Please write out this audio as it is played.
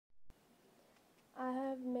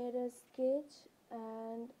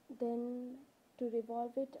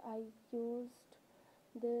revolve it, I used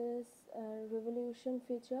this revolution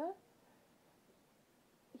feature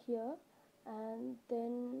here, and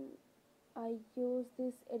then I use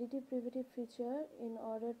this additive privative feature in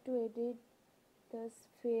order to edit the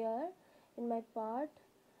sphere in my part,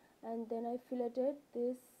 and then I filleted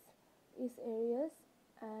this is areas,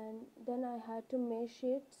 and then I had to mesh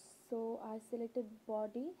it, so I selected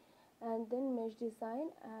body and then mesh design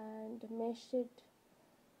and meshed it,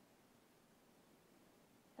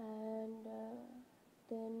 and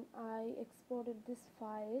then I exported this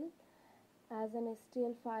file as an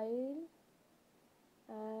STL file,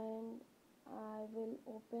 and I will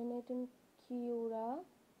open it in Cura.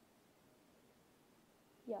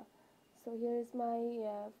 Yeah, so here is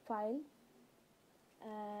my file,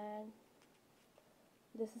 and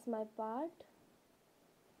this is my part.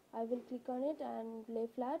 I will click on it and lay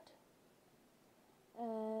flat,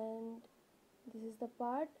 and this is the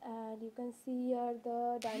part, and you can see here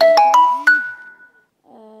the dimension,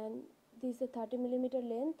 and this is a 30 millimeter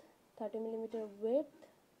length, 30 millimeter width,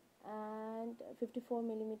 and 54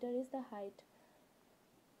 millimeter is the height.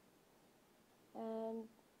 And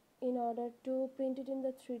in order to print it in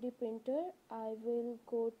the 3D printer, I will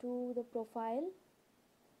go to the profile,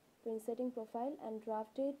 print setting profile, and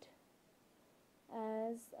draft it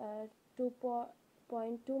as 2.2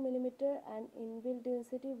 millimeter, and inbuilt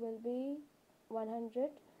density will be 100,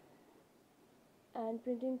 and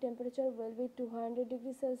printing temperature will be 200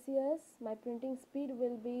 degrees Celsius. My printing speed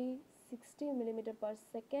will be 60 millimeter per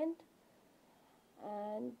second,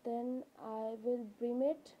 and then I will brim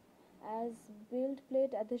it as build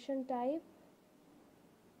plate adhesion type,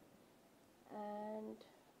 and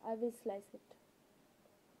I will slice it.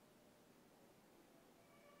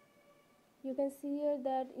 You can see here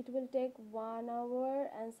that it will take 1 hour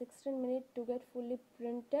and 16 minutes to get fully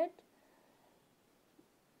printed.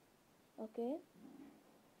 Okay,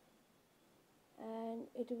 and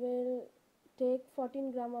it will take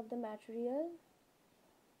 14 gram of the material,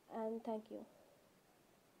 and thank you.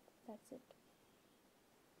 That's it.